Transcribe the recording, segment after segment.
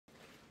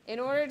In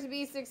order to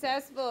be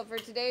successful for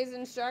today's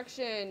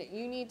instruction,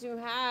 you need to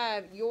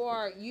have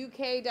your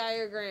UK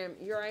diagram,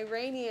 your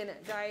Iranian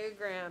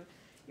diagram,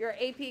 your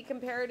AP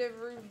comparative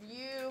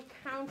review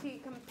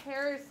county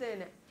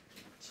comparison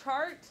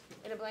chart,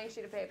 and a blank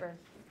sheet of paper.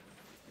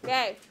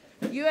 Okay,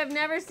 you have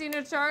never seen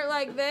a chart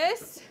like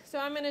this, so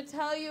I'm going to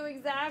tell you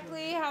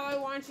exactly how I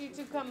want you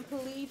to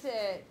complete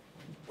it.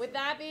 With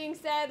that being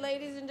said,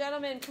 ladies and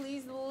gentlemen,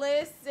 please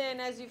listen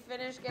as you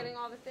finish getting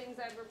all the things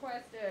I've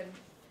requested.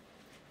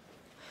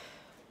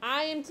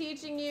 I am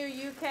teaching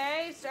you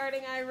UK,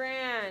 starting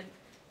Iran.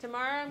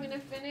 Tomorrow I'm going to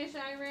finish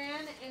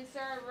Iran and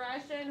start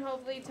Russia and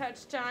hopefully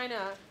touch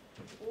China.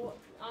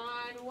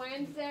 On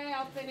Wednesday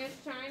I'll finish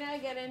China,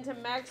 get into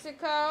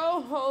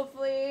Mexico.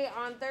 Hopefully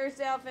on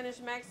Thursday I'll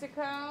finish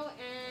Mexico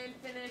and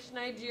finish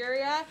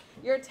Nigeria.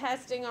 You're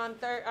testing on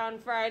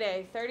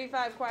Friday.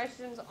 35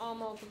 questions, all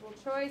multiple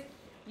choice.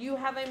 You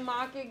have a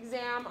mock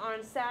exam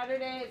on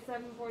Saturday at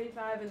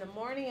 7:45 in the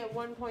morning. At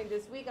one point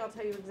this week, I'll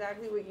tell you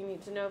exactly what you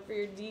need to know for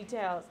your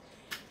details.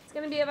 It's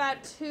going to be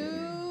about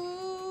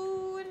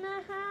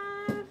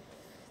 2.5,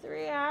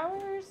 3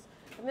 hours.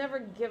 I've never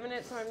given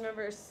it, so I've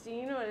never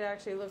seen what it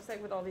actually looks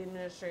like with all the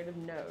administrative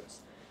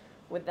notes.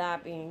 With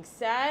that being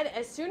said,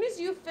 as soon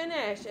as you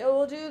finish, it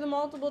will do the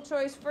multiple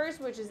choice first,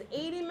 which is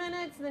 80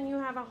 minutes. Then you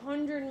have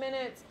 100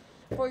 minutes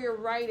for your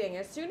writing.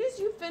 As soon as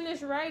you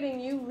finish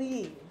writing, you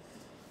leave.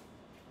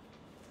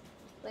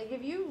 Like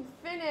if you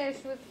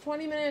finish with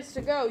 20 minutes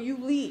to go, you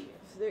leave.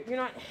 You're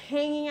not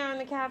hanging out in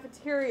the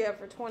cafeteria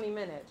for 20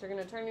 minutes. You're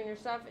going to turn in your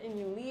stuff and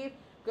you leave,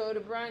 go to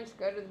brunch,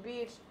 go to the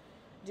beach,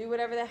 do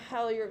whatever the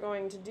hell you're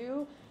going to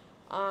do.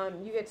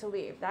 You get to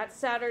leave. That's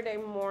Saturday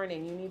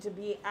morning. You need to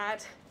be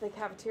at the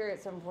cafeteria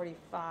at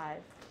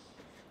 7:45.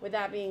 With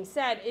that being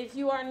said, if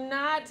you are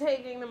not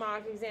taking the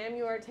mock exam,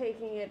 you are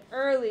taking it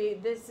early,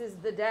 this is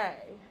the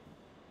day.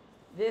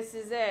 This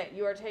is it.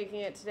 You are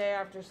taking it today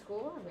after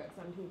school. I've got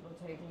some people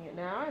taking it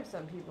now. I have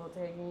some people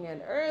taking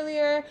it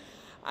earlier.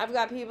 I've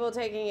got people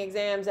taking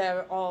exams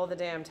all the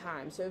damn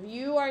time. So if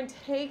you are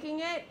taking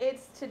it,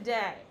 it's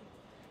today.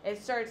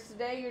 It starts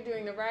today. You're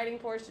doing the writing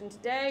portion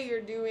today. You're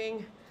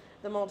doing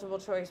the multiple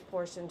choice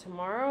portion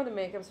tomorrow. The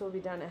makeups will be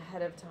done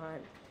ahead of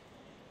time.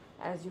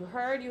 As you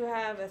heard, you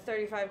have a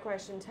 35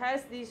 question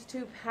test. These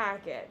two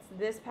packets.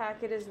 This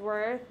packet is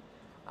worth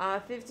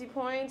 50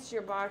 points.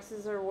 Your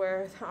boxes are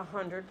worth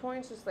 100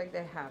 points, just like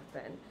they have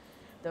been.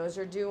 Those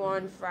are due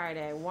on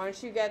Friday.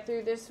 Once you get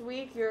through this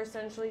week, you're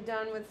essentially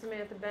done with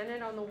Samantha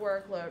Bennett on the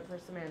workload for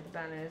Samantha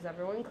Bennett. Is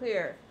everyone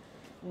clear?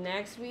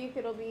 Next week,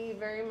 it'll be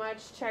very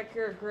much check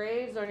your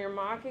grades on your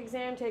mock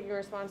exam, taking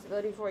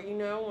responsibility for what you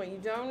know and what you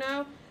don't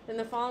know. Then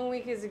the following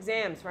week is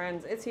exams,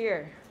 friends. It's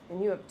here,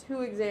 and you have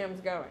 2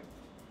 exams going.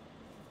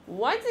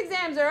 Once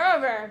exams are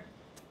over,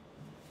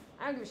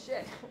 I don't give a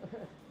shit.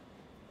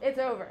 It's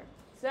over.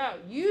 So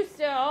you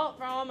still,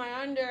 for all my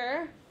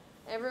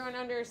everyone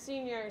under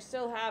senior,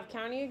 still have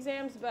county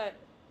exams, but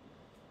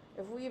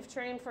if we've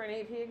trained for an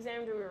AP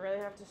exam, do we really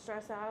have to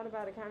stress out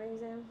about a county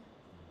exam?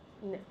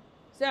 No.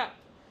 So,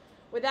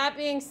 with that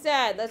being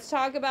said, let's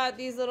talk about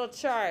these little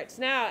charts.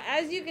 Now,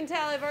 as you can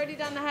tell, I've already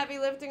done the heavy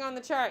lifting on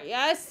the chart,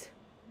 yes?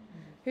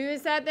 Who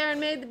has sat there and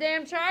made the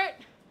damn chart?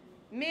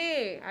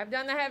 Me. I've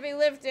done the heavy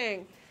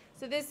lifting.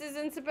 So this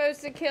isn't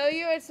supposed to kill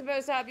you, it's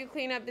supposed to help you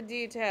clean up the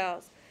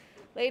details.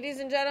 Ladies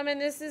and gentlemen,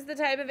 this is the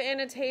type of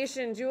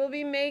annotations. You will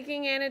be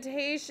making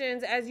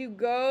annotations as you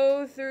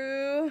go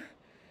through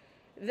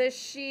the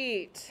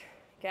sheet,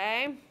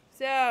 okay?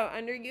 So,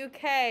 under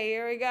UK,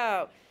 here we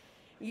go.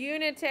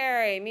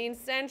 Unitary means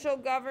central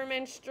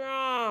government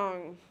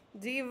strong.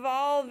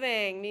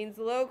 Devolving means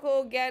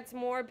local gets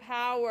more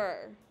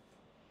power.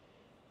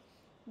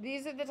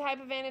 These are the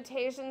type of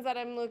annotations that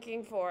I'm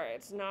looking for.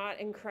 It's not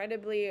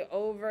incredibly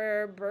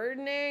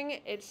overburdening.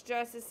 It's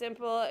just a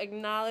simple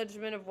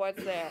acknowledgement of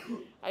what's there.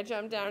 I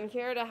jump down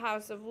here to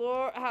House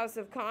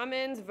of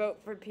Commons, vote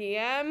for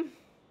PM.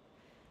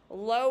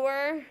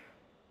 Lower,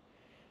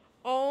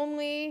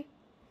 only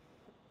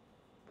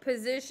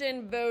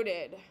position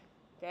voted.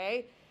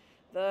 Okay?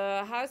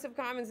 The House of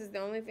Commons is the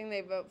only thing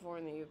they vote for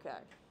in the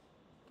UK.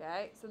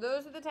 Okay, so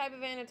those are the type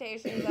of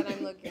annotations that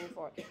I'm looking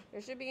for.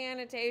 There should be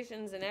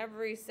annotations in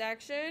every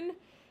section,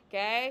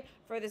 okay,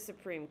 for the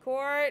Supreme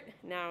Court,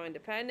 now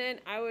independent.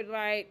 I would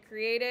write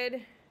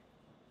created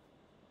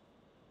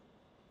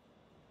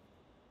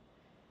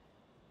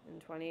in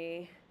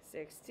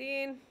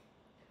 2016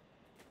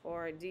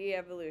 for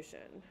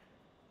de-evolution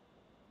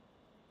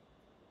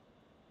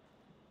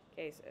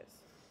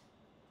cases.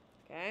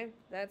 Okay,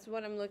 that's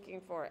what I'm looking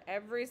for.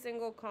 Every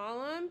single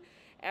column,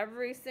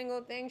 every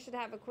single thing should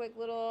have a quick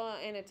little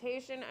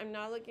annotation. I'm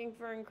not looking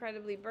for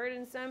incredibly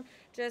burdensome,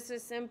 just a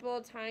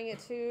simple tying it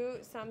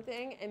to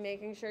something and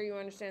making sure you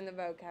understand the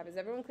vocab. Is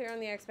everyone clear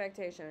on the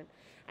expectation?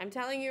 I'm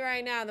telling you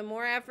right now, the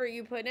more effort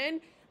you put in,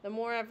 the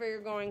more effort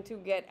you're going to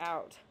get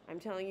out.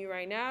 I'm telling you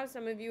right now,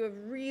 some of you have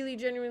really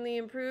genuinely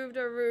improved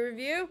over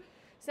review.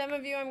 Some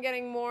of you I'm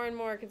getting more and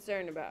more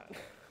concerned about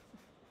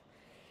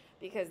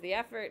because the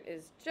effort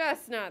is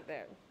just not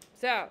there.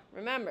 So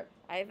remember,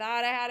 I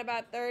thought I had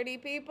about 30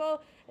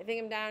 people. I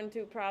think I'm down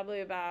to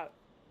probably about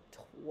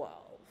 12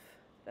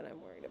 that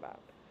I'm worried about.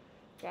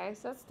 Okay,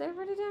 so that's still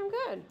pretty damn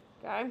good.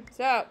 Okay,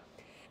 so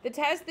the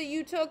test that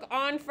you took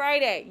on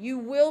Friday, you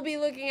will be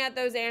looking at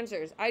those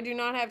answers. I do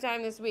not have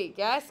time this week,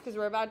 yes, because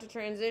we're about to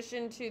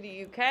transition to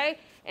the UK,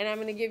 and I'm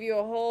going to give you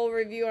a whole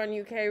review on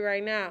UK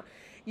right now.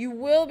 You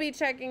will be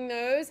checking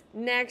those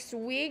next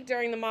week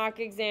during the mock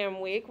exam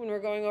week. When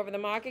we're going over the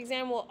mock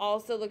exam, we'll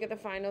also look at the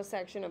final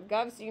section of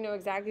Gov, so you know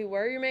exactly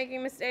where you're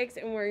making mistakes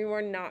and where you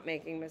are not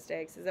making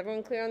mistakes. Is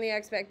everyone clear on the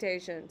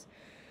expectations?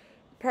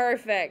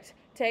 Perfect.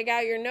 Take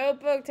out your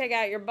notebook, take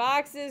out your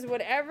boxes,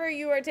 whatever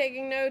you are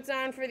taking notes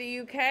on for the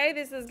UK.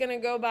 This is going to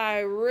go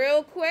by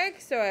real quick,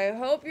 so I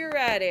hope you're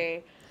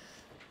ready.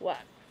 What?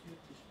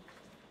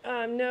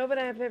 No, but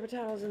I have paper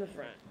towels in the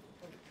front.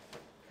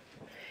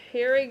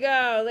 Here we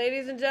go.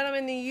 Ladies and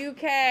gentlemen, the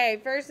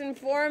UK. First and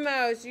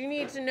foremost, you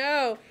need to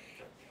know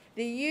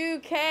the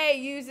UK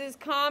uses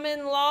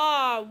common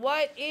law.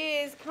 What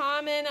is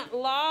common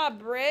law,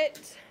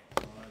 Britt?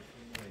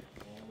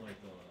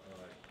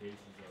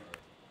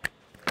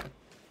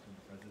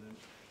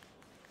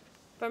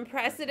 From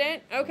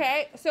precedent?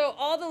 Okay, so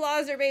all the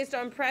laws are based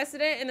on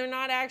precedent and they're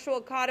not actual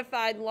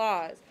codified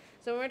laws.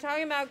 So when we're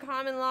talking about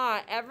common law,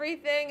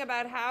 everything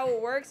about how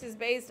it works is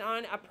based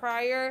on a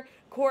prior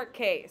court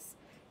case.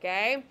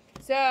 Okay?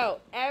 So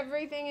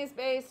everything is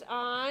based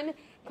on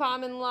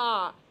common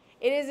law.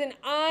 It is an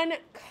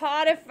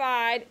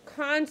uncodified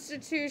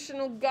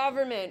constitutional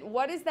government.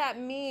 What does that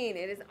mean?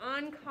 It is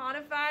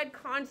uncodified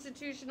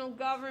constitutional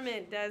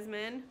government,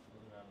 Desmond.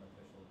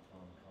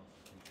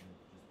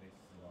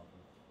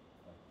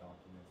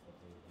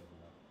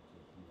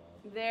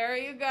 There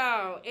you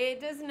go. It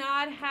does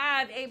not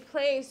have a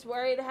place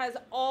where it has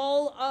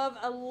all of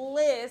a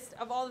list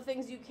of all the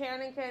things you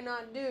can and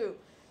cannot do.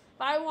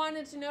 If I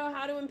wanted to know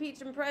how to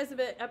impeach a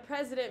president,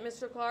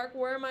 Mr. Clark,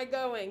 where am I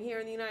going here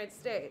in the United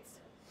States?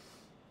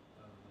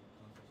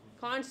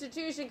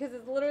 Constitution, because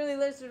it's literally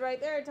listed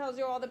right there. It tells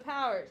you all the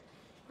powers.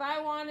 If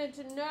I wanted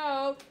to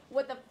know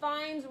what the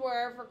fines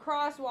were for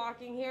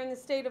crosswalking here in the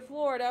state of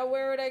Florida,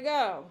 where would I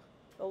go?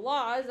 The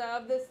laws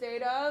of the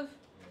state of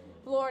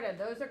Florida.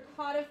 Those are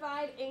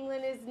codified.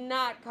 England is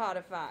not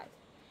codified.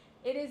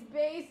 It is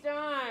based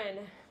on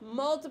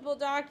multiple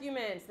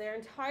documents. Their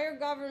entire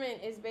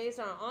government is based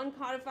on an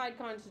uncodified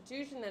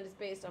constitution that is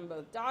based on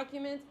both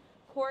documents,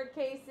 court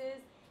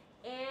cases,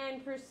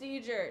 and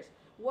procedures.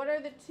 What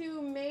are the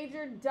two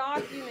major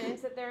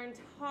documents that their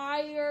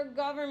entire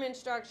government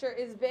structure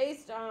is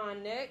based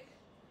on, Nick?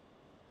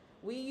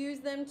 We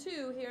use them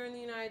too here in the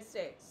United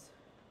States.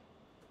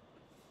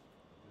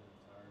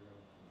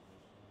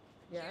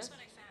 Yes? Here's what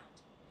I found.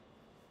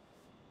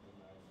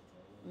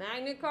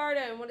 Magna Carta,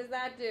 and what does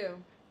that do?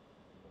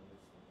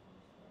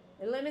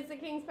 It limits the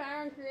king's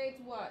power and creates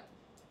what?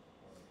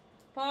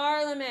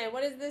 Parliament.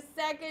 What is the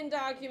second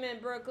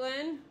document,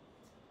 Brooklyn?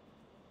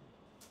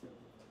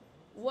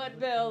 What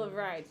Bill of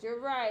Rights? You're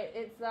right.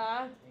 It's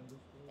the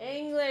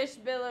English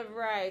Bill of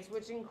Rights,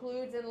 which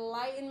includes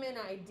Enlightenment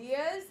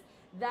ideas.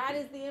 That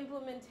is the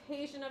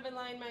implementation of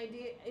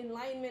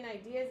Enlightenment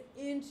ideas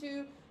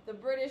into the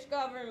British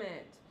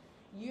government.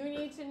 You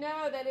need to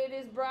know that it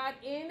is brought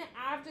in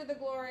after the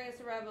Glorious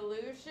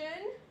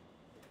Revolution,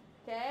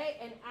 okay,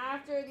 and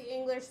after the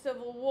English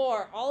Civil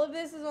War. All of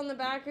this is on the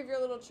back of your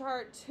little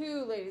chart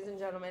too, ladies and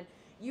gentlemen.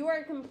 You are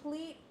a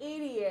complete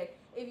idiot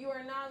if you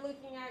are not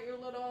looking at your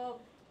little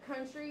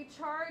country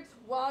charts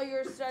while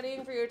you're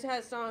studying for your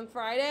test on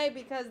Friday,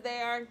 because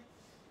they are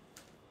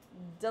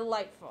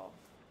delightful.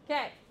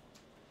 Okay,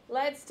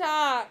 let's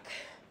talk.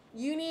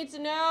 You need to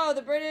know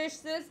the British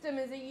system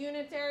is a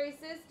unitary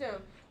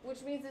system,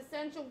 which means the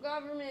central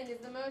government is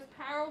the most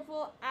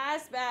powerful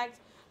aspect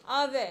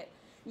of it.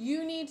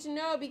 You need to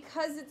know,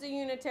 because it's a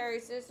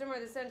unitary system where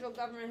the central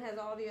government has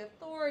all the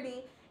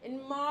authority,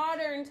 in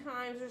modern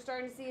times we're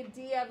starting to see a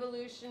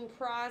de-evolution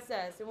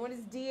process. And what is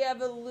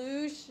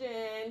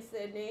de-evolution,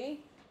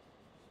 Sydney?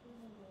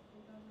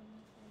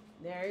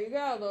 There you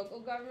go. Local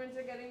governments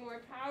are getting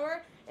more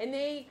power. And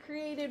they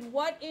created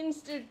what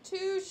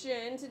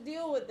institution to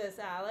deal with this,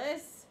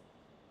 Alice?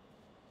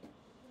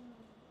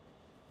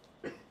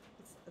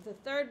 The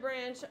third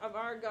branch of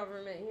our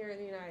government here in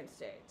the United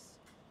States.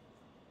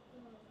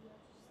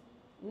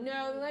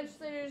 No, the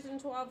legislators in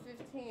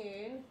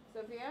 1215,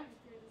 Sophia?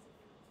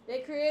 They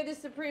created the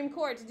Supreme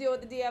Court to deal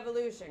with the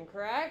de-evolution,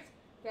 correct?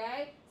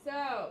 Okay,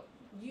 so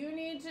you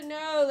need to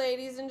know,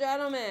 ladies and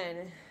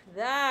gentlemen,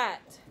 that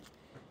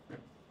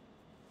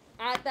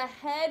at the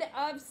head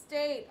of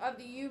state of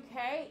the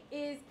UK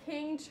is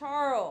King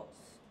Charles.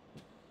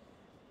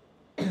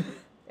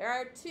 There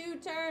are two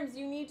terms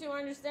you need to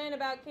understand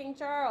about King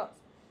Charles.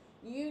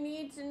 You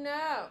need to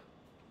know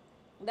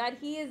that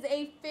he is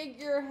a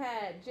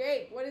figurehead.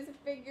 Jake, what is a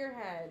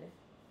figurehead?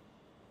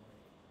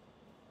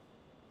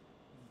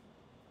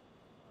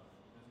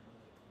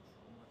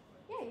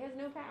 Yeah, he has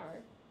no power.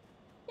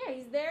 Yeah,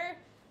 he's there.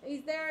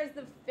 He's there as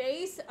the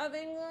face of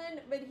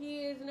England, but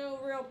he has no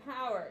real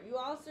power. You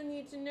also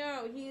need to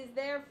know he is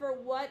there for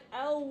what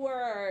L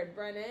word,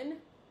 Brennan?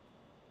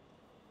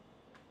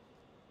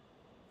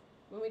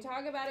 When we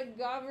talk about a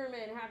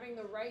government having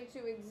the right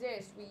to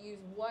exist, we use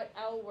what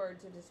L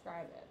word to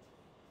describe it?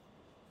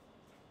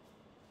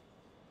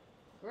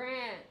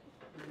 Grant.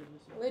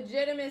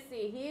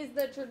 Legitimacy. He is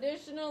the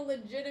traditional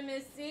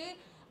legitimacy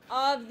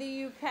of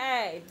the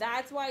UK.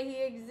 That's why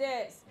he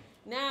exists.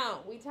 Now,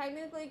 we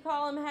technically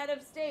call him head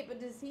of state, but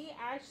does he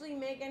actually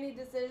make any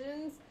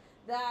decisions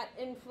that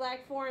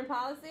inflect foreign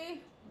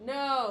policy?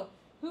 No.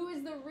 Who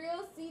is the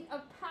real seat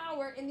of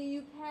power in the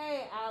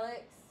UK,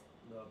 Alex?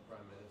 The Prime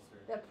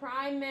Minister. The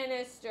Prime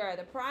Minister.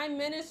 The Prime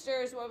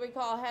Minister is what we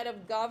call head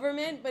of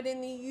government, but in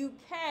the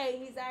UK,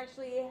 he's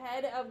actually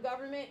head of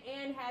government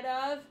and head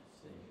of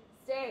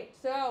state.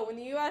 So, when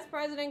the U.S.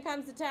 president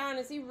comes to town,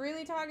 is he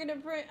really talking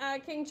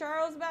to King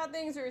Charles about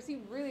things, or is he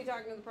really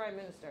talking to the Prime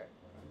Minister?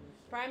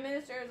 Prime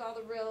Minister is all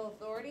the real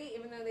authority,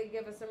 even though they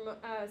give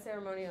a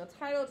ceremonial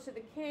title to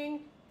the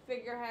king.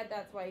 Figurehead,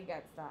 that's why he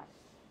gets that.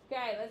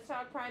 Okay, let's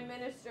talk prime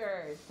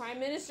ministers. Prime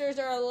ministers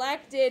are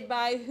elected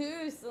by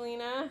who,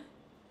 Selena?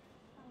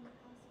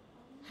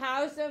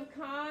 House of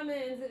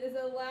Commons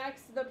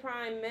elects the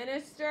Prime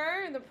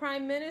Minister. The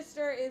Prime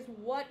Minister is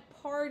what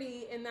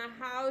party in the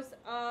House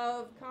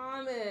of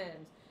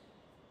Commons?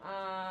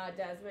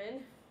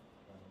 Desmond?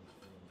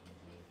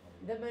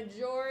 The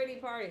majority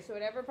party. So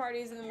whatever party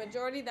is in the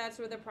majority, that's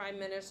where the Prime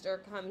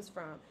Minister comes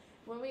from.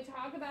 When we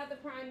talk about the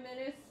Prime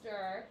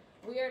Minister,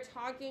 we are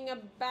talking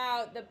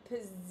about the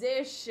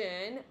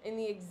position in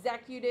the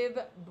executive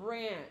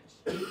branch.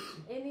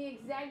 In the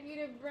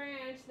executive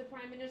branch, the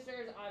Prime Minister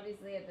is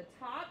obviously at the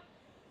top,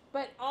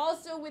 but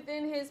also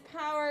within his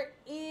power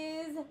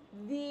is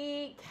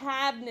the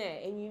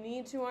cabinet, and you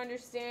need to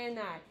understand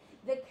that.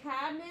 The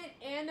cabinet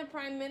and the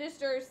Prime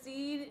Minister are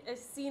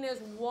seen as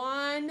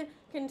one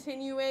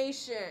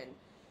continuation,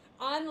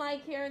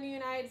 unlike here in the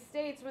United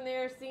States when they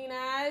are seen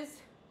as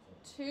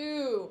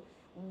two.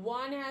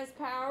 One has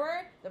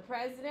power, the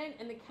president,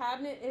 and the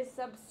cabinet is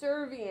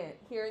subservient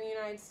here in the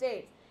United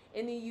States.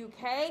 In the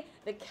UK,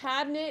 the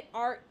cabinet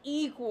are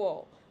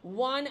equal.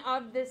 One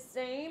of the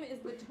same is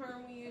the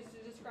term we use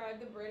to describe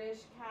the British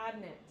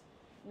cabinet.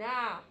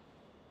 Now,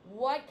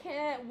 what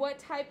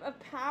type of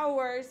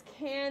powers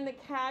can the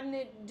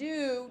cabinet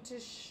do to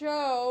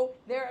show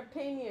their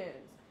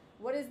opinions?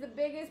 What is the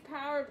biggest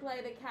power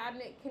play the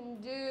cabinet can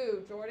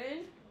do,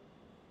 Jordan?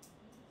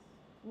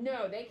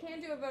 No, they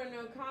can't do a vote of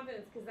no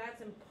confidence because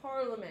that's in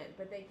Parliament.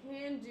 But they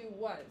can do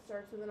what? It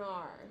starts with an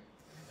R.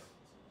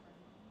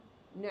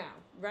 No.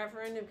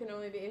 Referendum can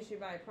only be issued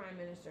by a Prime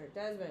Minister.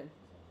 Desmond.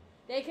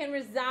 They can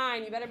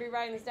resign. You better be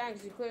writing this down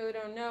because you clearly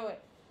don't know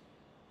it.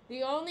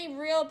 The only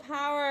real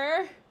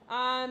power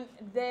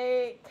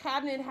the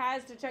cabinet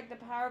has to check the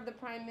power of the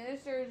Prime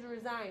Minister is to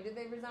resign. Did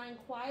they resign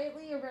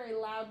quietly or very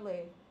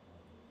loudly?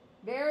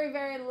 Very,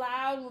 very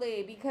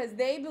loudly, because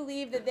they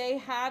believe that they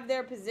have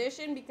their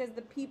position because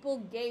the people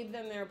gave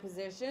them their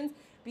positions,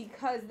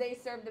 because they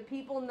serve the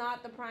people,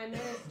 not the Prime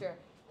Minister.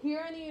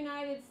 Here in the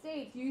United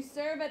States, you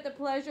serve at the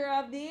pleasure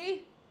of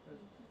the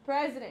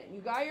president. You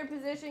got your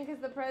position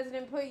because the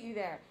president put you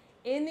there.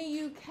 In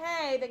the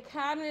UK, the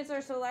cabinets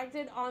are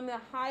selected on the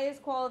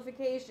highest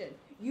qualification.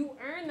 You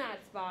earn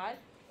that spot,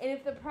 and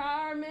if the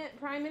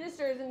Prime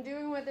Minister isn't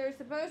doing what they're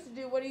supposed to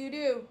do, what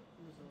do?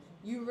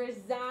 You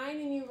resign,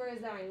 and you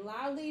resign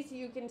loudly so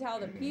you can tell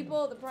the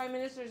people the Prime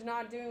Minister is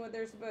not doing what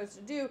they're supposed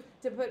to do,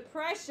 to put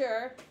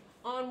pressure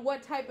on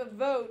what type of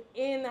vote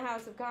in the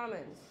House of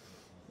Commons.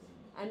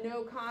 A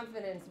no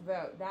confidence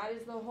vote. That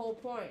is the whole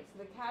point. So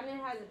the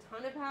cabinet has a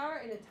ton of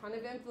power and a ton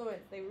of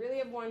influence. They really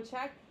have one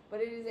check,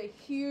 but it is a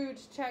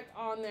huge check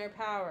on their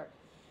power.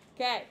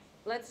 Okay,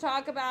 let's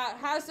talk about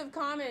House of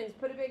Commons.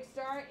 Put a big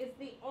star. It's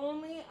the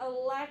only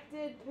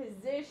elected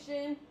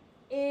position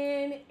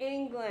in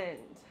England.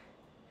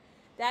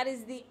 That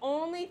is the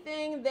only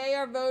thing they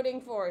are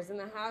voting for is in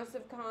the House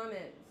of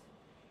Commons.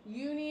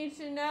 You need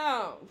to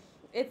know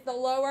it's the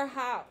lower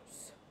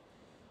house.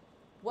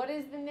 What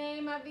is the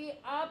name of the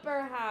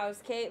upper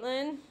house,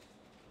 Caitlin?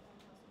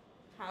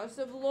 House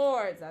of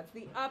Lords. That's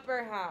the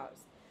upper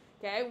house.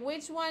 Okay,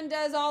 which one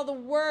does all the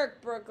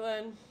work,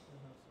 Brooklyn?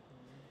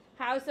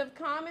 House of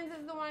Commons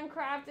is the one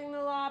crafting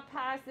the law,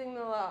 passing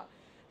the law.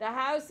 The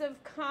House of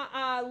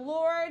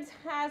Lords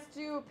has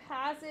to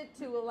pass it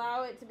to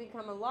allow it to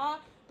become a law,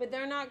 but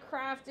they're not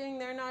crafting,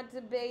 they're not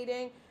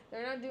debating,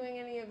 they're not doing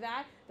any of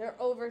that. They're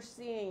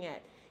overseeing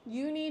it.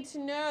 You need to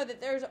know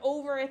that there's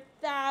over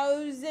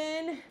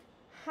 1,000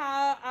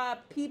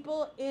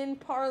 people in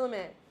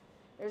Parliament.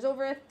 There's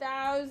over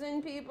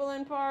 1,000 people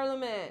in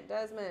Parliament.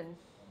 Desmond.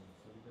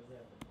 So because they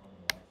have the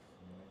common laws,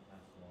 when they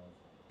pass laws,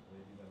 do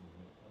they do them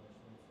with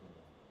punishments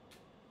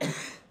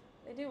or?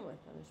 They do them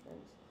with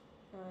punishments.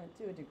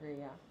 To a degree,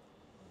 yeah.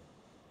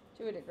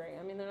 To a degree.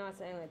 I mean, they're not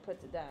saying like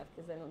put to death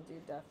because they don't do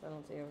death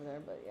penalty over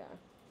there, but yeah.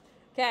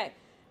 Okay,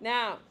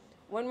 now,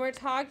 when we're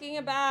talking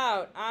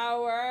about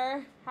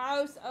our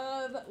House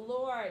of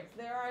Lords,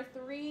 there are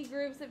 3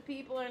 groups of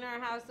people in our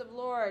House of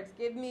Lords.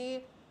 Give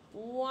me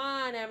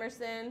one,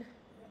 Emerson.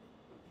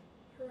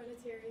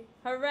 Hereditary.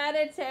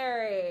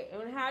 Hereditary.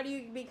 And how do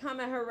you become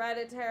a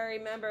hereditary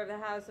member of the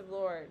House of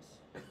Lords?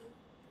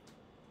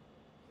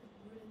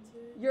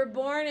 You're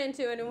born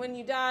into it, and when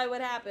you die, what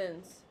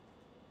happens?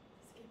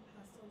 It's get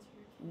passed on to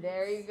your kids.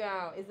 There you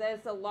go. Is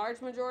this a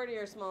large majority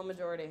or a small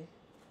majority?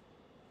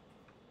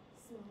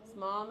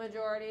 Small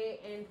majority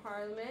in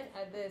Parliament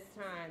at this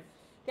time.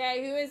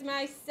 Okay, who is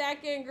my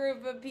second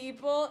group of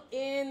people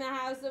in the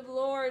House of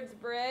Lords,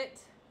 Britt?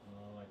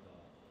 Like the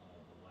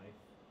life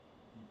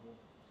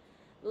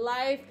people.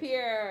 Life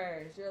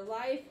peers. Your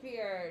life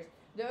peers.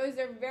 Those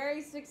are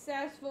very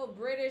successful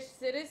British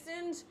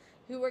citizens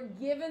who were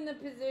given the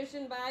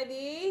position by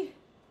the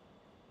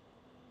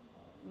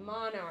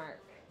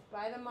monarch.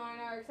 By the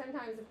monarch,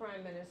 sometimes the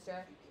prime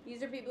minister.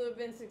 These are people who have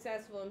been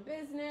successful in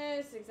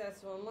business,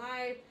 successful in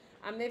life.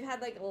 They've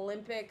had like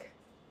Olympic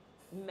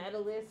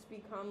medalists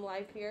become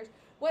life peers.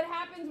 What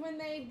happens when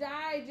they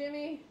die,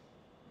 Jimmy?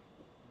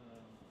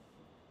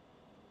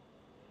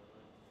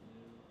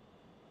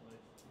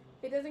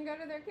 It doesn't go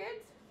to their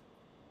kids?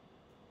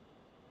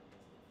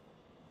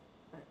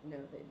 No,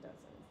 it doesn't.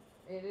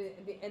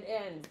 It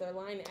ends. Their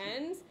line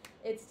ends.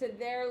 It's to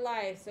their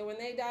life. So when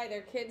they die,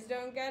 their kids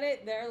don't get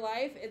it. Their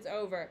life, it's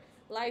over.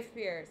 Life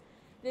peers.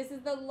 This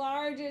is the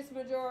largest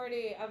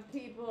majority of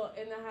people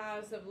in the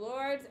House of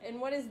Lords.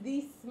 And what is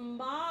the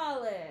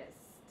smallest?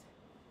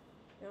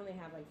 We only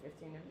have like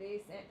 15 of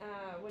these.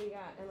 What do you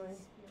got, Emily?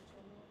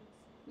 Spiritual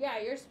ones. Yeah,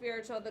 you're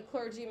spiritual. The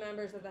clergy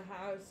members of the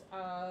House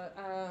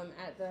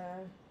at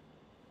the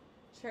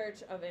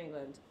Church of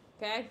England.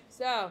 Okay?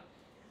 So,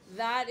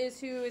 that is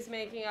who is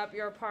making up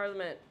your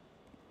parliament.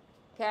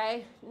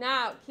 Okay?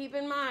 Now, keep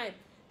in mind,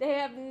 they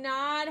have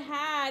not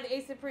had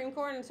a Supreme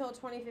Court until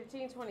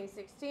 2015,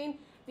 2016,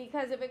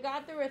 because if it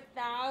got through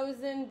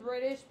 1,000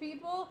 British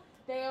people,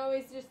 they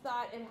always just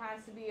thought it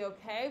has to be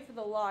okay for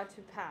the law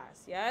to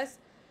pass. Yes?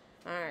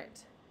 All right.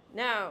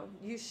 Now,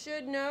 you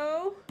should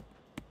know.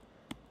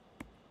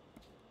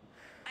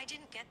 I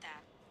didn't get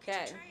that.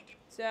 Okay.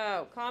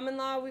 So, common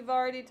law we've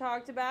already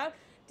talked about.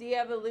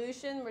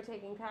 De-evolution, we're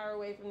taking power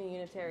away from the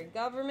unitary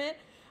government.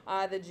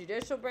 The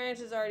judicial branch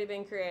has already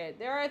been created.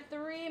 There are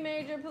 3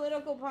 major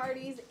political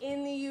parties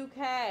in the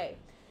UK.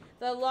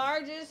 The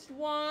largest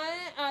one,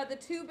 the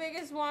 2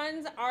 biggest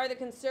ones are the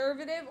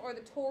Conservative or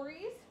the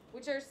Tories,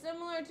 which are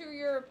similar to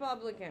your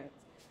Republicans.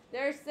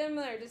 They're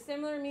similar. Does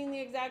similar mean the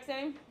exact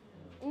same?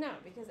 No,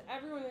 because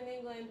everyone in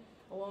England,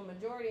 well,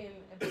 majority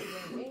of people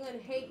in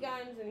England hate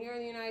guns, and here in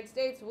the United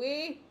States,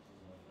 we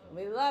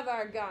love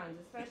our guns,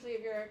 especially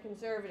if you're a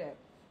conservative.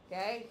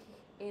 Okay?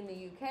 In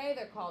the UK,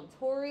 they're called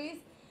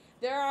Tories.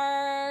 There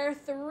are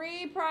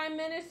 3 prime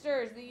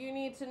ministers that you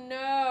need to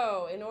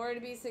know in order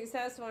to be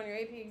successful on your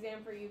AP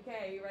exam for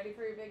UK. You ready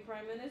for your big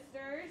prime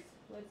ministers?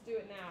 Let's do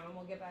it now, and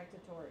we'll get back to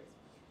Tories.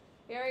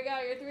 Here we go,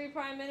 your 3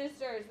 prime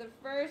ministers. The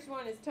first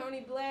one is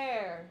Tony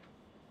Blair.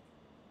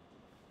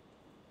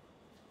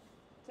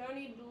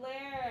 Tony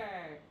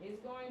Blair is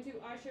going to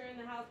usher in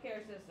the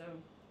healthcare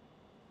system.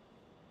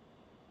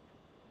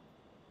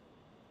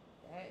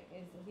 Okay,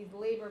 he's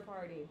Labour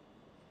Party,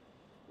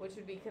 which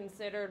would be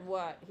considered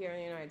what here in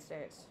the United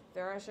States?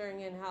 They're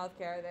ushering in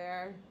healthcare.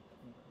 They're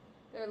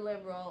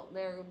liberal.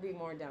 They would be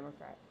more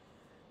Democrat.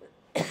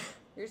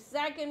 Your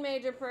second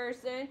major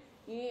person,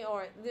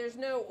 there's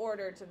no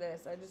order to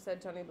this. I just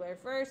said Tony Blair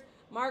first.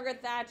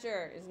 Margaret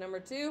Thatcher is number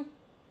 2.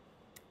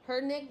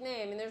 Her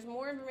nickname, and there's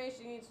more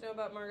information you need to know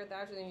about Margaret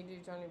Thatcher than you do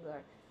Tony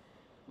Blair.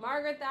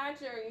 Margaret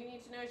Thatcher, you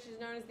need to know she's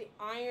known as the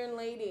Iron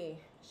Lady.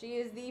 She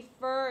is the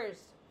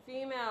first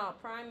female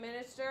prime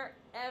minister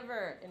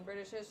ever in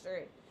British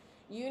history.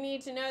 You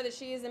need to know that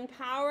she is in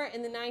power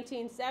in the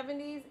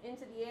 1970s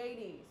into the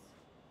 80s.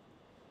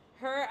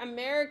 Her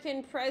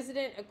American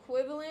president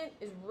equivalent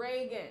is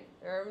Reagan.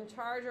 They're in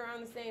charge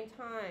around the same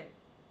time.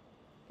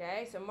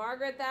 Okay, so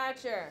Margaret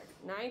Thatcher,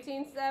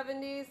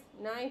 1970s,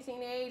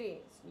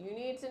 1980s. You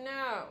need to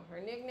know her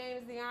nickname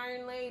is the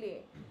Iron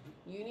Lady.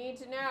 You need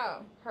to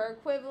know her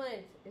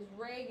equivalent is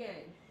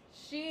Reagan.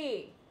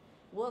 She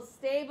will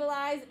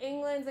stabilize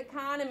England's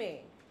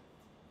economy.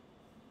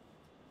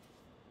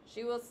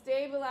 She will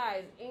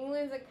stabilize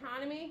England's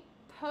economy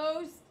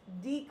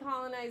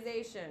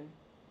post-decolonization.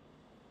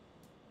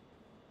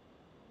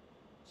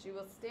 She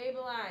will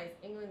stabilize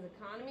England's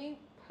economy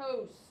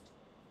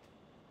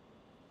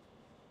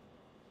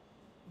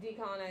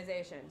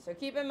post-decolonization. So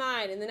keep in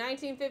mind, in the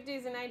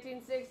 1950s and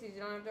 1960s, you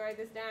don't have to write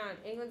this down,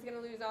 England's going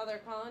to lose all their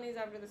colonies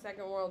after the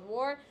Second World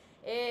War,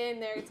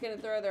 and it's going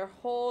to throw their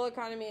whole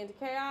economy into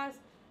chaos.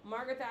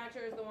 Margaret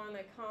Thatcher is the one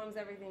that calms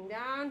everything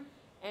down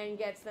and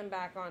gets them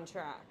back on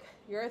track.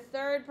 Your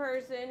third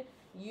person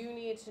you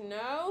need to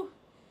know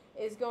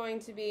is going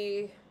to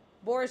be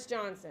Boris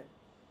Johnson.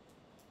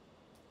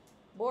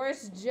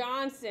 Boris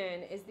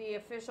Johnson is the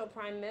official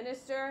prime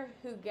minister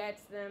who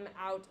gets them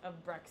out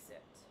of Brexit.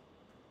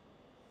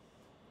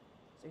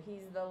 So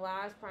he's the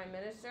last prime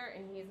minister,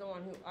 and he's the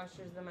one who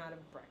ushers them out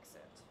of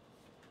Brexit.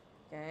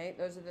 Okay,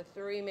 those are the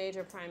 3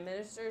 major prime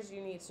ministers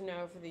you need to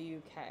know for the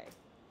UK.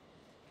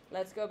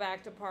 Let's go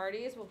back to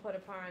parties. We'll put a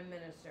prime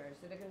minister.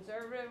 So the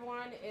conservative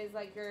one is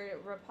like your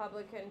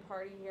Republican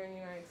Party here in the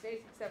United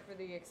States, except for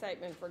the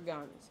excitement for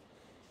guns.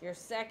 Your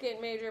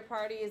second major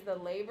party is the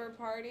Labor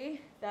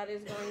Party. That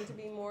is going to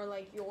be more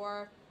like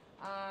your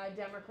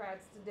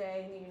Democrats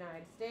today in the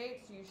United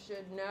States. You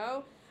should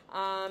know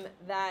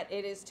that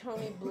it is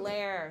Tony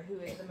Blair who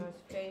is the most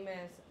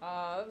famous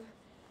of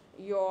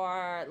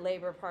your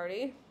Labor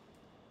Party.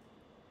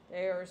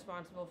 They are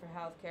responsible for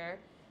health care.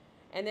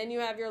 And then you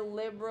have your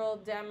liberal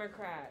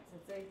Democrats.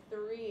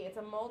 It's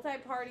a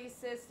multi-party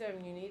system.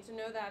 You need to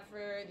know that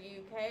for the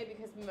UK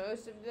because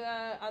most of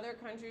the other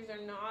countries are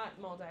not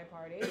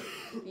multi-party.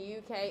 The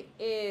UK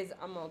is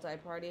a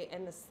multi-party,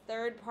 and the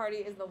third party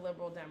is the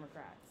Liberal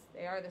Democrats.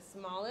 They are the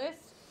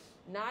smallest,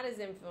 not as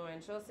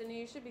influential. So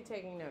you should be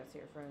taking notes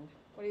here, friend.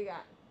 What do you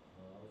got?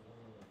 I was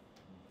wondering if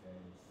UK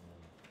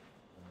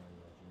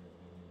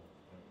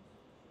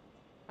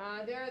and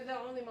Nigeria, They're the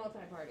only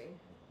multi-party.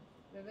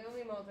 They're the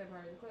only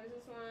multi-party. The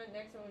closest one,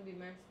 next one would be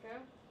Mexico.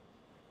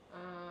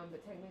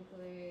 But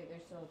technically,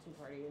 there's still a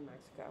two-party in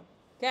Mexico.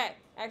 Okay.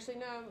 Actually,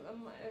 no,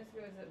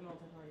 Mexico is a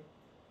multi-party.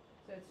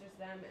 So it's just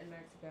them and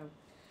Mexico.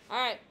 All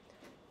right.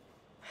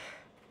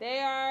 They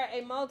are a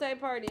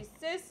multi-party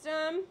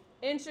system.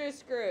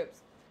 Interest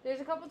groups.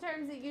 There's a couple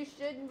terms that you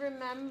should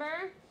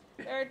remember.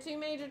 There are two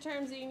major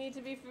terms that you need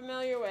to be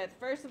familiar with.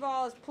 First of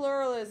all is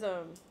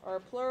pluralism or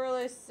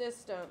pluralist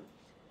system.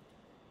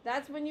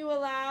 That's when you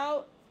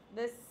allow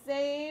the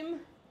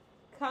same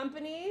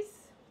companies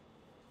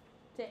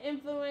to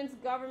influence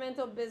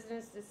governmental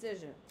business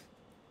decisions.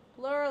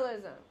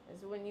 Pluralism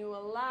is when you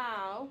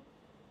allow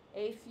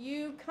a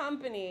few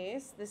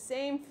companies, the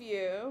same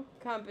few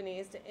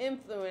companies, to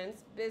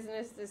influence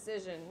business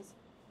decisions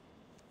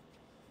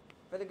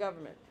for the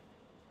government.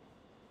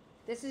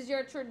 This is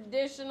your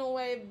traditional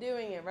way of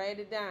doing it. Write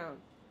it down.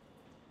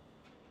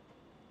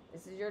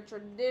 This is your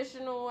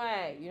traditional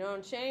way. You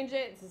don't change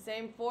it. It's the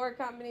same four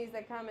companies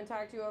that come and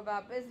talk to you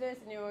about business,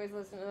 and you always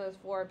listen to those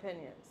four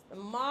opinions. The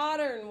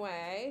modern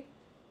way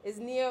is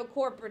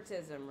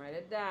neo-corporatism. Write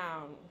it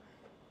down.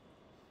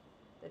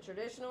 The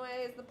traditional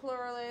way is the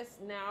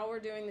pluralist. Now we're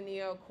doing the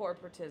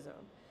neo-corporatism.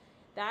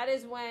 That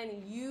is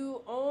when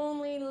you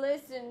only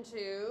listen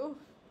to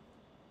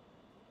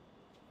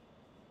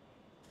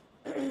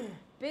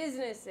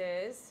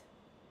businesses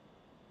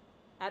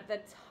at the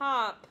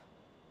top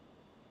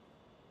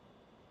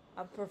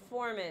of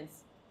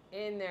performance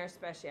in their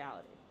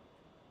specialty.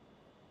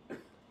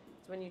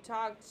 It's when you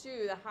talk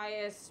to the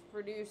highest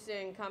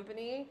producing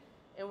company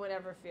in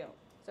whatever field.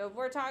 So if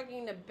we're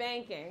talking to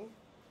banking,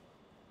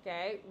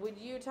 okay, would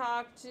you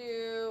talk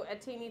to a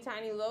teeny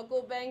tiny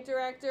local bank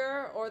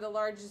director or the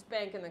largest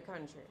bank in the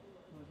country?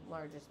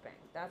 Largest bank.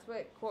 That's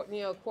what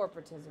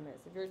neo-corporatism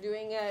is. If you're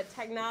doing a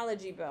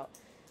technology bill,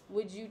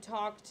 would you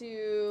talk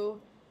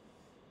to,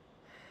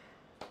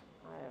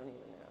 I don't even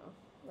know,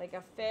 like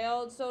a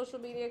failed social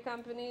media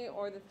company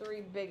or the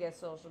three biggest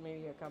social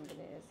media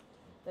companies?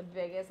 The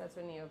biggest, that's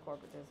what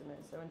neo-corporatism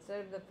is. So instead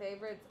of the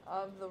favorites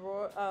of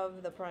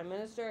the prime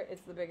minister,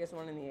 it's the biggest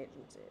one in the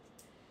agencies.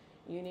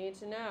 You need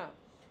to know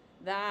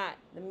that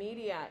the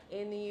media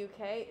in the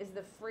UK is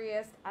the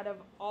freest out of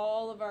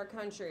all of our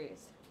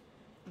countries.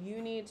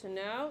 You need to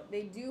know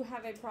they do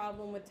have a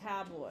problem with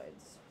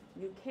tabloids.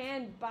 You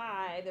can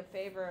buy the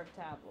favor of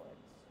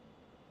tabloids.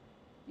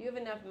 If you have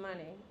enough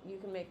money, you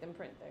can make them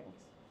print things.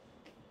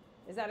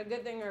 Is that a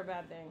good thing or a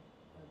bad thing?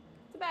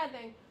 It's a bad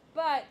thing.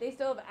 But they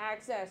still have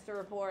access to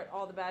report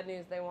all the bad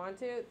news they want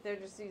to. They're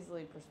just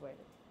easily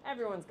persuaded.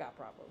 Everyone's got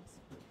problems.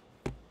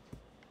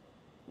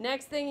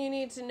 Next thing you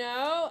need to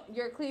know,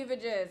 your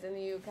cleavages in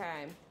the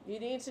UK. You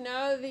need to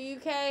know the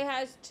UK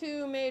has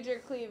two major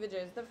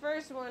cleavages. The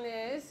first one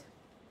is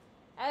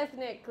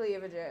ethnic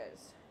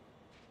cleavages.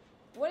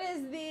 What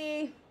is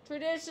the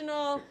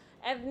traditional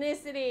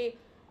ethnicity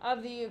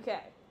of the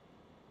UK?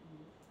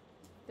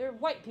 They're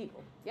white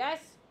people, yes?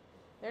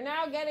 They're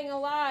now getting a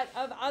lot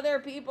of other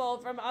people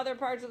from other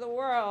parts of the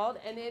world,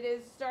 and it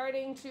is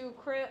starting to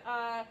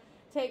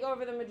take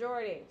over the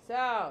majority.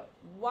 So,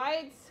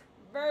 whites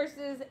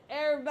versus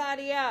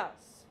everybody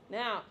else.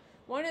 Now,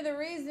 one of the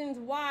reasons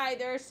why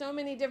there are so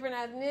many different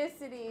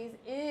ethnicities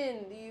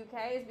in the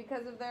UK is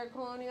because of their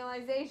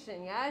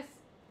colonialization, yes?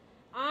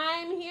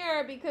 I'm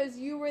here because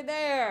you were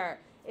there,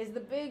 is the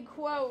big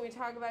quote when we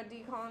talk about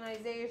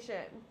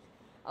decolonization.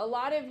 A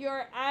lot of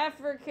your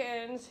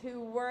Africans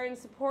who were in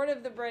support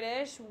of the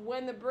British,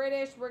 when the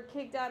British were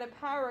kicked out of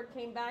power,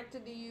 came back to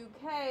the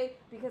UK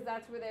because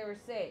that's where they were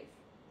safe.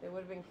 They would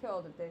have been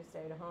killed if they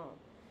stayed home.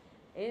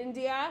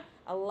 India,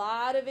 a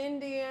lot of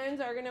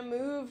Indians are going to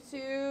move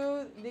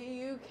to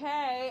the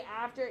UK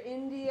after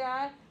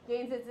India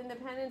gains its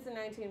independence in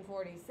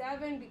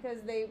 1947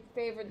 because they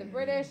favored the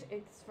British.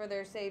 It's for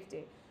their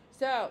safety.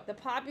 So the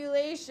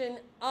population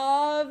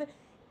of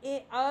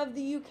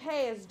the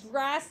UK has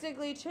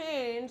drastically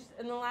changed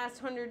in the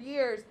last 100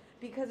 years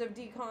because of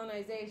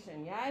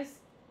decolonization, yes?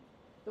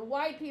 The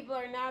white people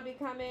are now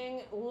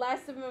becoming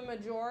less of a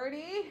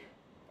majority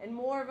and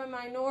more of a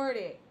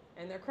minority,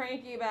 and they're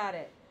cranky about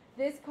it.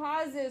 This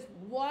causes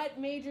what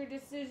major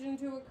decision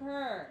to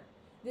occur?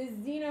 This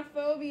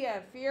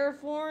xenophobia, fear of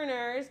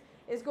foreigners,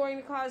 is going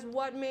to cause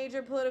what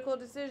major political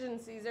decision,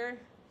 Caesar?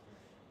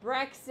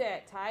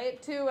 Brexit. Tie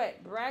it to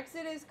it.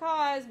 Brexit is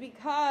caused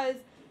because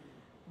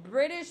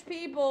British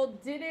people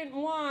didn't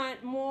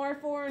want more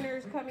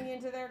foreigners coming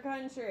into their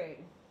country.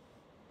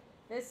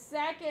 The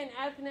second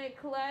ethnic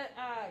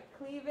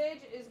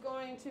cleavage is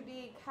going to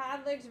be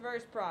Catholics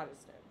versus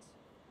Protestants.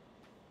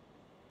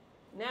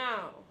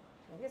 Now,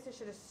 I guess I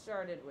should have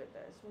started with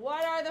this.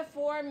 What are the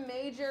 4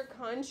 major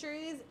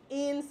countries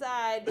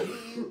inside the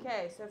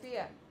UK?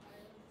 Sophia?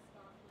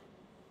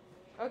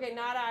 Okay,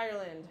 not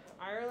Ireland.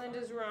 Ireland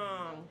is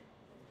wrong.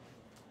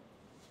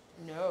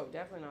 No,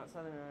 definitely not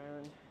Southern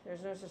Ireland.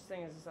 There's no such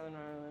thing as a Southern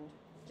Ireland.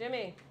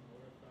 Jimmy? North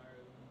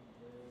Ireland,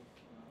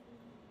 Scotland.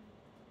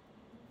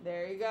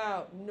 There you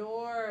go.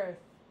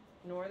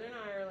 Northern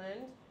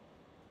Ireland,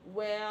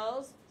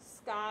 Wales,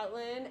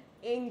 Scotland,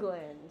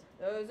 England.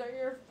 Those are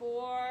your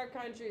 4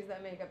 countries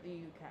that make up the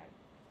UK.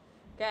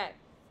 Okay.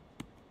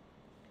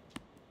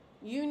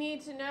 You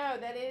need to know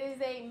that it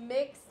is a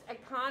mixed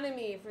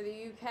economy for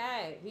the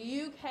UK.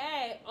 The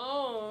UK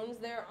owns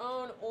their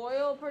own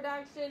oil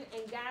production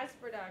and gas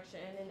production,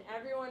 and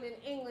everyone in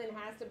England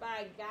has to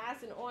buy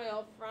gas and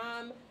oil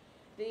from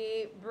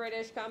the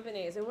British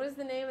companies. And what is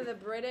the name of the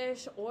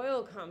British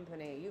oil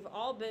company? You've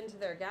all been to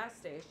their gas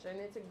station.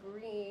 It's a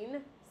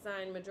green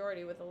sign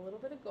majority with a little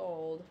bit of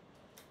gold.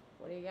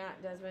 What do you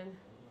got, Desmond?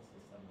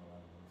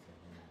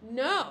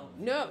 No,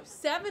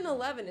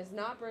 7-Eleven is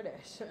not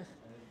British.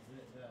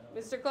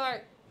 Mr.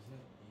 Clark.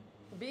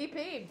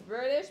 BP,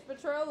 British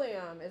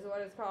Petroleum is what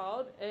it's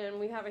called, and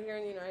we have it here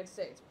in the United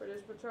States.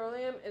 British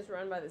Petroleum is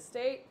run by the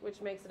state,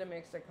 which makes it a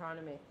mixed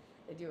economy.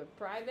 They do have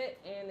private,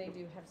 and they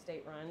do have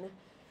state-run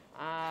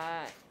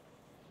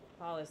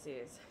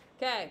policies.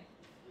 Okay,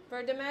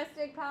 for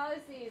domestic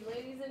policies,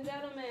 ladies and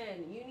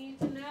gentlemen, you need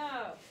to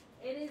know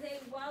it is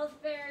a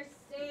welfare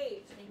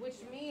state, which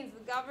means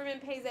the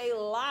government pays a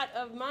lot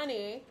of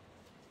money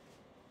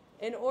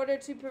in order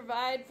to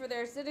provide for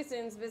their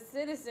citizens, but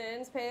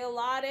citizens pay a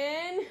lot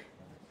in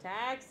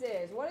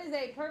taxes. What is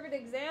a perfect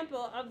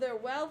example of their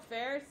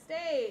welfare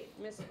state,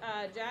 Miss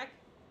Jack?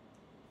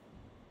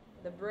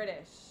 The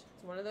British.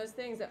 It's one of those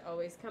things that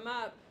always come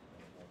up.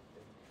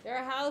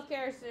 Their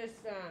healthcare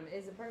system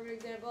is a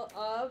perfect example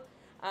of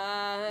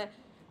a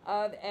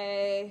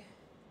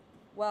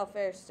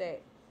welfare state.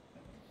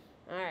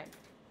 All right.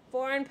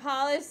 Foreign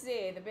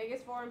policy. The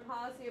biggest foreign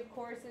policy, of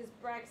course, is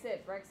Brexit.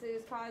 Brexit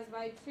is caused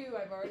by 2.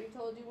 I've already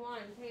told you 1.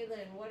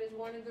 Caitlin, what is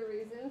one of the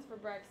reasons for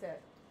Brexit?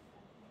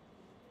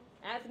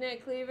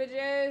 Ethnic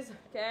cleavages.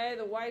 Okay,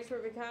 the whites were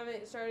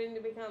starting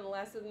to become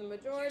less of the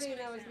majority,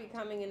 and that was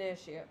becoming an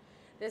issue.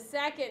 The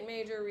second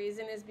major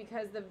reason is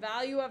because the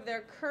value of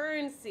their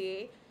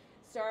currency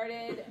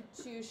started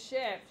to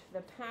shift.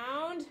 The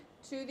pound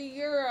to the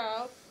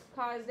euro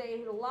caused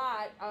a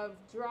lot of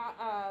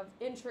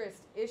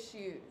interest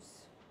issues.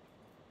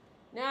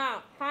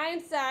 Now,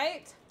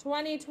 hindsight,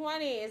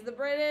 2020, is the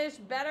British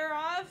better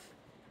off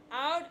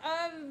out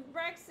of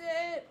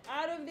Brexit,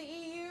 out of the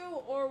EU,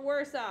 or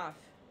worse off?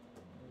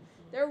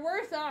 They're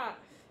worse off.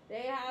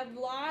 They have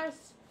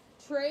lost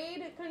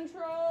trade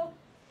control,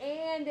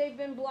 and they've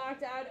been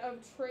blocked out of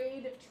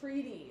trade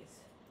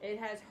treaties. It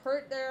has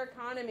hurt their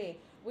economy,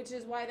 which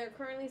is why they're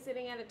currently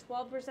sitting at a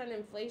 12%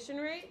 inflation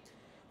rate.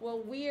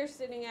 Well, we are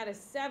sitting at a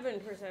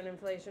 7%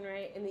 inflation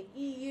rate, and the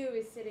EU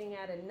is sitting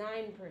at a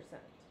 9%.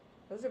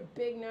 Those are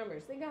big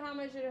numbers. Think of how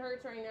much it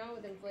hurts right now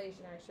with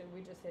inflation. Actually,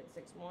 we just hit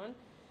 6.1.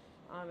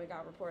 It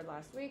got reported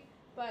last week.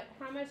 But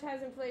how much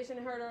has inflation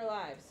hurt our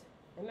lives?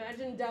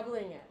 Imagine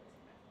doubling it.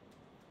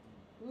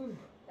 Ooh,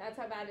 that's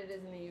how bad it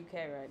is in the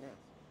UK right now.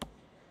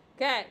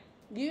 Okay,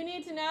 you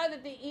need to know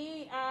that the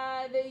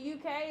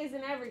UK is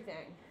in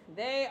everything.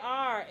 They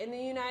are in the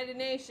United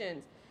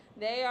Nations.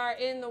 They are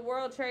in the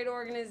World Trade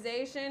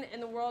Organization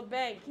and the World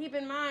Bank. Keep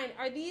in mind,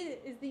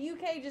 is the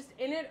UK just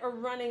in it or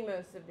running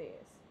most of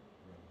these?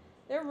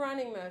 They're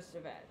running most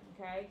of it,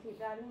 okay? Keep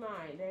that in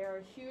mind. They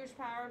are huge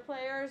power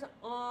players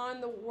on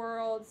the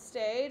world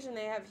stage, and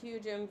they have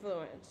huge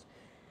influence.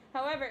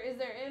 However, is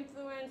their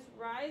influence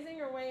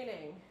rising or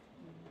waning?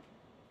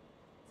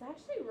 It's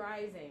actually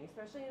rising,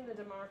 especially in the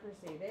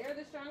democracy. They are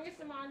the strongest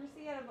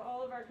democracy out of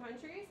all of our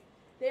countries.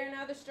 They are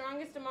now the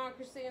strongest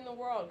democracy in the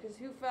world, because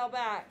who fell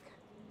back?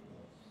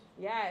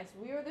 Yes,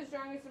 we were the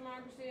strongest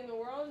democracy in the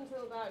world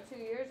until about 2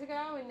 years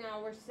ago, and now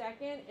we're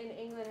second, and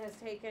England has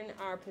taken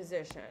our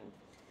position.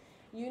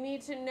 You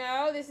need to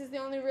know, this is the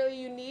only really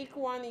unique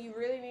one that you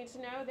really need to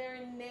know, they're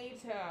in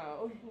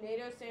NATO.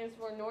 NATO stands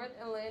for North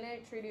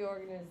Atlantic Treaty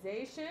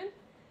Organization.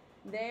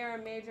 They are a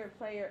major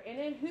player in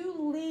it.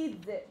 Who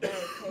leads it,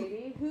 though,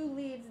 Katie? Who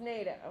leads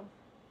NATO?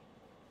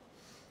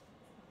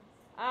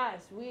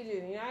 Us, we do.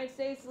 The United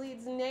States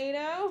leads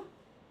NATO.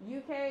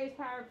 UK is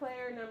power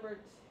player number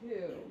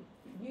 2.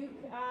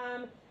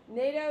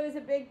 NATO is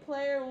a big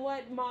player in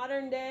what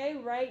modern day,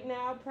 right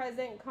now,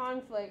 present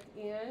conflict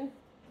in?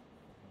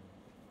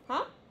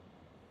 Huh?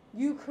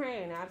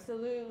 Ukraine,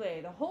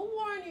 absolutely. The whole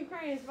war in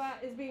Ukraine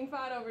is being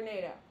fought over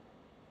NATO.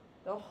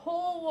 The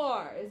whole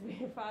war is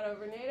being fought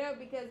over NATO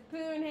because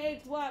Putin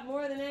hates what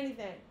more than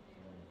anything?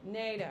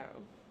 NATO.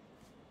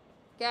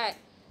 Okay.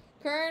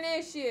 Current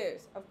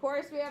issues. Of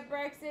course, we have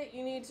Brexit.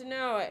 You need to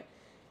know it.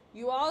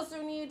 You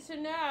also need to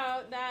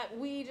know that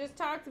we just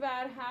talked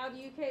about how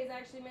the UK is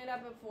actually made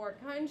up of 4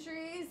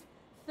 countries.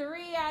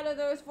 3 out of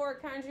those 4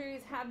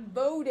 countries have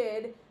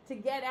voted to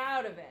get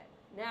out of it.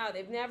 Now,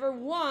 they've never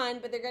won,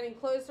 but they're getting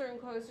closer and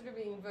closer to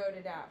being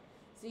voted out.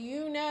 So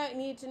you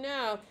need to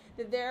know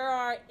that there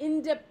are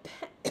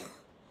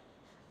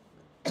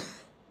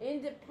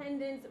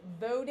independence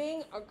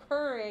voting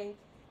occurring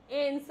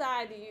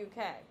inside the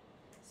UK.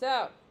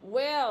 So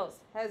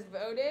Wales has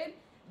voted.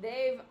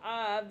 They've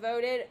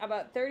voted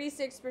about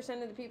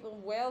 36% of the people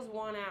of Wales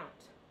want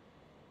out.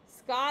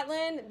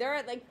 Scotland, they're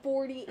at like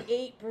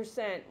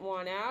 48%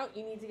 want out.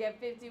 You need to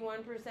get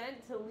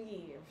 51% to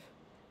leave.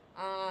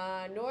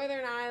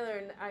 Northern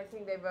Ireland, I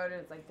think they voted,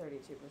 it's like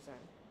 32%.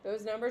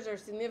 Those numbers are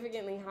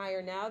significantly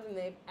higher now than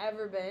they've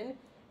ever been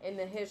in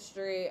the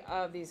history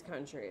of these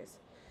countries.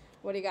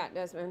 What do you got,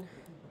 Desmond?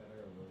 Better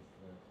or worse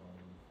for their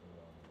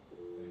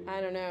economy for, I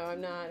don't know.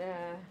 I'm not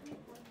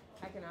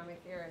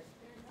economic theorist.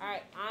 All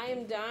right, I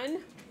am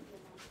done.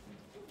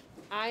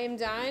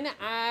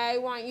 I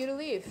want you to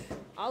leave,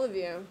 all of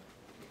you,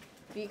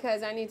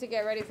 because I need to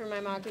get ready for my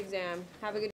mock exam. Have a good